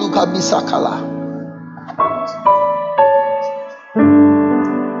 Shafika Luka Bisakala.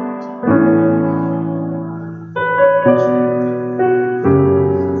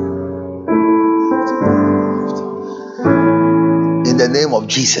 In the name of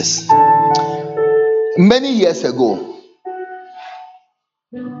Jesus. Many years ago,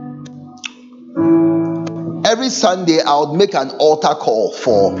 every Sunday I would make an altar call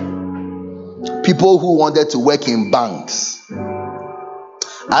for people who wanted to work in banks.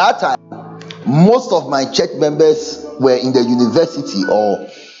 At that time, most of my church members were in the university or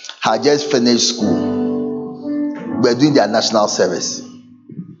had just finished school, were doing their national service.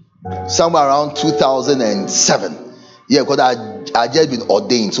 Somewhere around 2007. Yeah, because I just been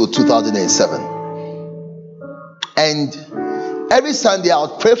ordained, so 2007. And every Sunday I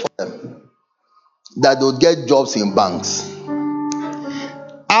would pray for them that they would get jobs in banks.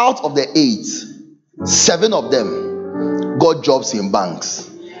 Out of the 8, 7 of them got jobs in banks.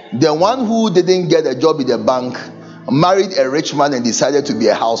 The one who didn't get a job in the bank married a rich man and decided to be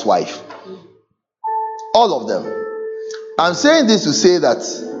a housewife. All of them. I'm saying this to say that,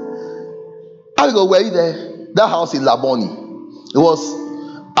 were you there? That house in Laboni. It was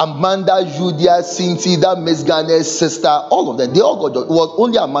Amanda, Julia, Cynthia, that Miss Garner's sister, all of them. They all got jobs. It was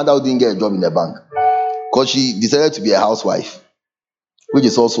only Amanda who didn't get a job in the bank because she decided to be a housewife, which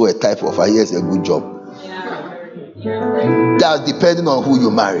is also a type of here's a good job. That's depending on who you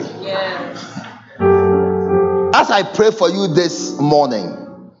marry. As I pray for you this morning,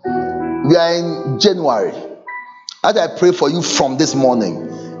 we are in January. As I pray for you from this morning,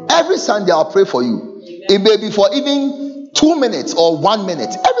 every Sunday I'll pray for you. It may be for even 2 minutes or 1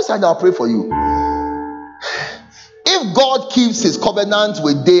 minute. Every Sunday I'll pray for you. If God keeps his covenant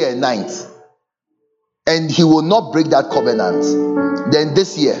with day and night, and he will not break that covenant, then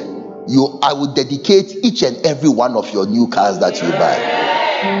this year I will dedicate each and every one of your new cars that you buy.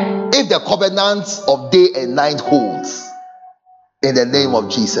 If the covenant of day and night holds, in the name of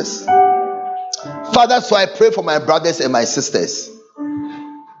Jesus. Father, so I pray for my brothers and my sisters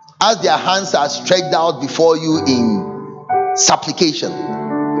as their hands are stretched out before you in supplication.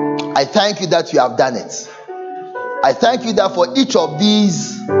 I thank you that you have done it. I thank you that for each of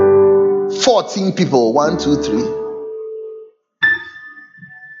these 14 people, 1, 2, 3,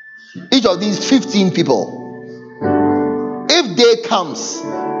 each of these 15 people, if day comes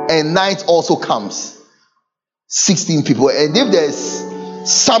and night also comes, 16 people. And if there's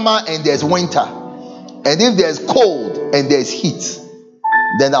summer and there's winter, and if there's cold and there's heat,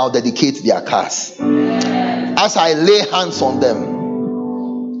 then I'll dedicate their cars. As I lay hands on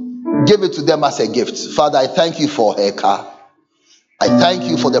them, give it to them as a gift. Father, I thank you for her car. I thank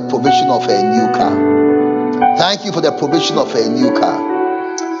you for the provision of her new car. Thank you for the provision of her new car.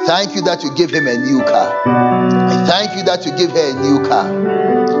 Thank you that you give him a new car. I thank you that you give her a new car.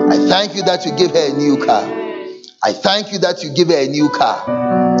 I thank you that you give her a new car. I thank you that you give her a new car.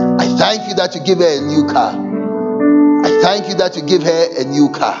 I thank you that you give her a new car. I thank you that you give her a new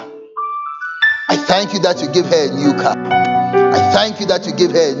car. I thank you that you give her a new car. I thank you that you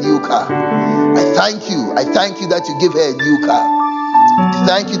give her a new car. I thank you that you give her a new car. I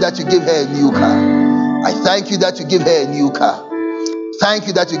thank you that you give her a new car. I thank you that you give her a new car. Thank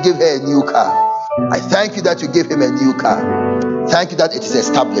you that you give her a new car. I thank you that you give him a new car. Thank you that it is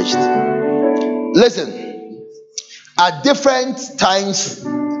established. Listen, at different times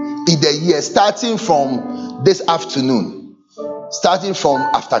in the year, starting from this afternoon, starting from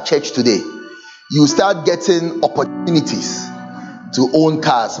after church today, you start getting opportunities to own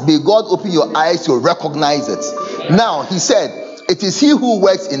cars. May God open your eyes to recognize it. Now, he said, it is he who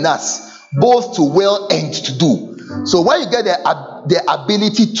works in us, both to will and to do. So when you get the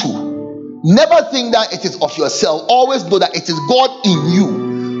ability to, never think that it is of yourself. Always know that it is God in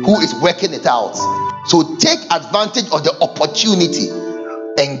you who is working it out. So take advantage of the opportunity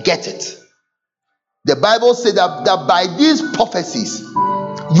and get it. The Bible said that by these prophecies,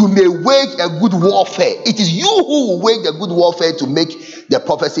 you may wage a good warfare. It is you who will wage a good warfare to make the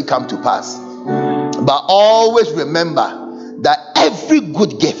prophecy come to pass. But always remember that every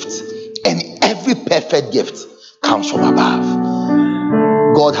good gift and every perfect gift comes from above.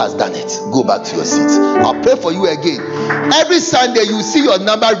 God has done it. Go back to your seat. I'll pray for you again. Every Sunday you see your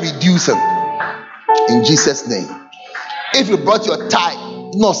number reducing. In Jesus' name. If you brought your tithe,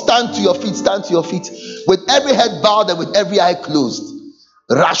 no, stand to your feet. Stand to your feet. With every head bowed and with every eye closed.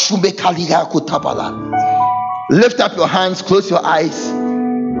 Lift up your hands. Close your eyes.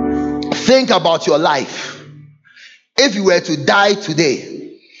 Think about your life. If you were to die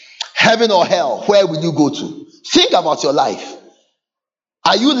today, heaven or hell, where will you go to? Think about your life.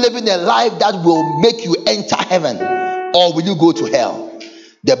 Are you living a life that will make you enter heaven, or will you go to hell?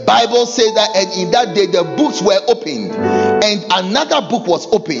 The Bible says that, and in that day the books were opened, and another book was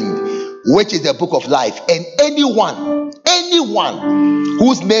opened, which is the book of life. And anyone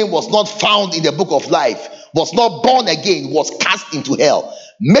whose name was not found in the book of life, was not born again, was cast into hell.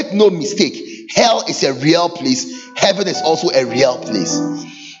 Make no mistake, hell is a real place. Heaven is also a real place.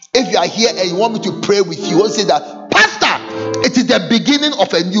 If you are here and you want me to pray with you, I want to say that, Pastor, it is the beginning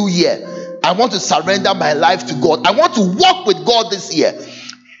of a new year. I want to surrender my life to God. I want to walk with God this year.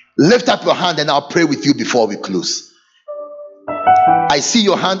 Lift up your hand and I'll pray with you before we close. I see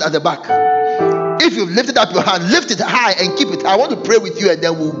your hand at the back. If you've lifted up your hand, lift it high and keep it. I want to pray with you and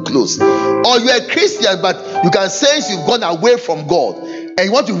then we'll close. Or you're a Christian, but you can sense you've gone away from God and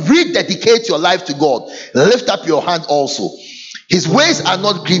you want to rededicate your life to God. Lift up your hand also. His ways are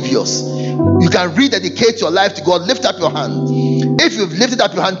not grievous. You can rededicate your life to God. Lift up your hand. If you've lifted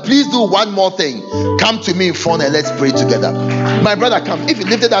up your hand, please do one more thing. Come to me in front and let's pray together. My brother, come. If you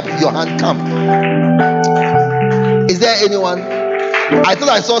lifted up your hand, come. Is there anyone? I thought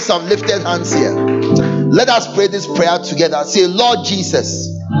I saw some lifted hands here. Let us pray this prayer together. Say, Lord Jesus,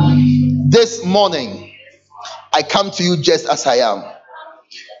 this morning I come to you just as I am.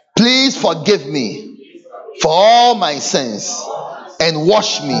 Please forgive me for all my sins and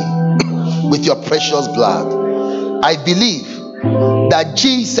wash me with your precious blood. I believe that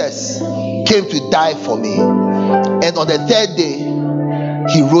Jesus came to die for me, and on the third day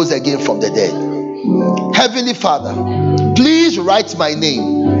he rose again from the dead. Heavenly Father, please write my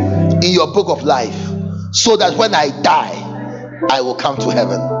name in your book of life so that when I die I will come to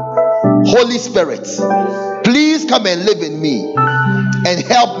heaven. Holy Spirit, please come and live in me and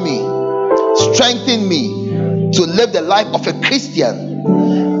help me, strengthen me to live the life of a Christian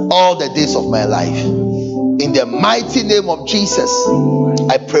all the days of my life. In the mighty name of Jesus,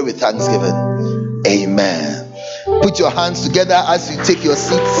 I pray with thanksgiving. Amen. Put your hands together as you take your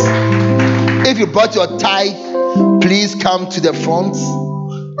seats. If you brought your tithe, please come to the front.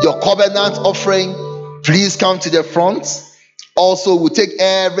 Your covenant offering, please come to the front. Also, we'll take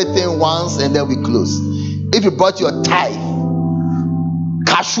everything once and then we close. If you brought your tithe,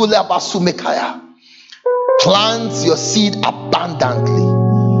 Kashula Basumekaya, plant your seed abundantly.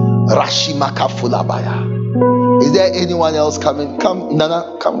 Rashimaka Fulabaya. Is there anyone else coming? Come,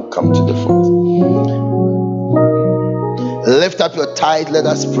 Nana, come to the front. Lift up your tithe. Let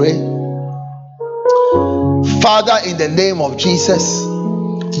us pray. Father, in the name of Jesus,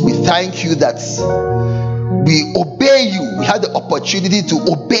 we thank you that we obey you. We had the opportunity to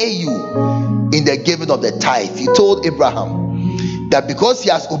obey you in the giving of the tithe. You told Abraham that because he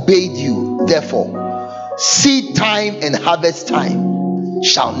has obeyed you, therefore seed time and harvest time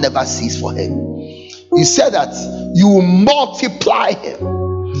shall never cease for him. You said that you will multiply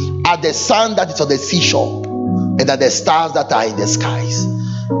him as the sand that is on the seashore and as the stars that are in the skies.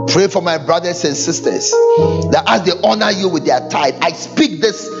 Pray for my brothers and sisters that as they honor you with their tithe, I speak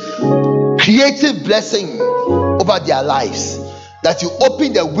this creative blessing over their lives, that you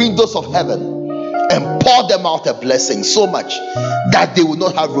open the windows of heaven and pour them out a blessing so much that they will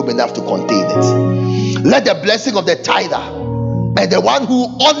not have room enough to contain it. Let the blessing of the tither and the one who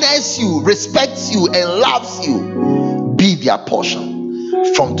honors you, respects you, and loves you be their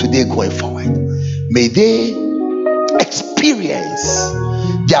portion from today going forward. May they experience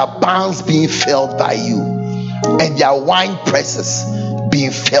their barns being filled by you and their wine presses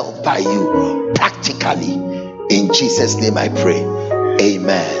being filled by you practically. In Jesus' name I pray.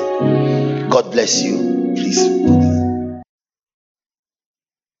 Amen. God bless you. Please.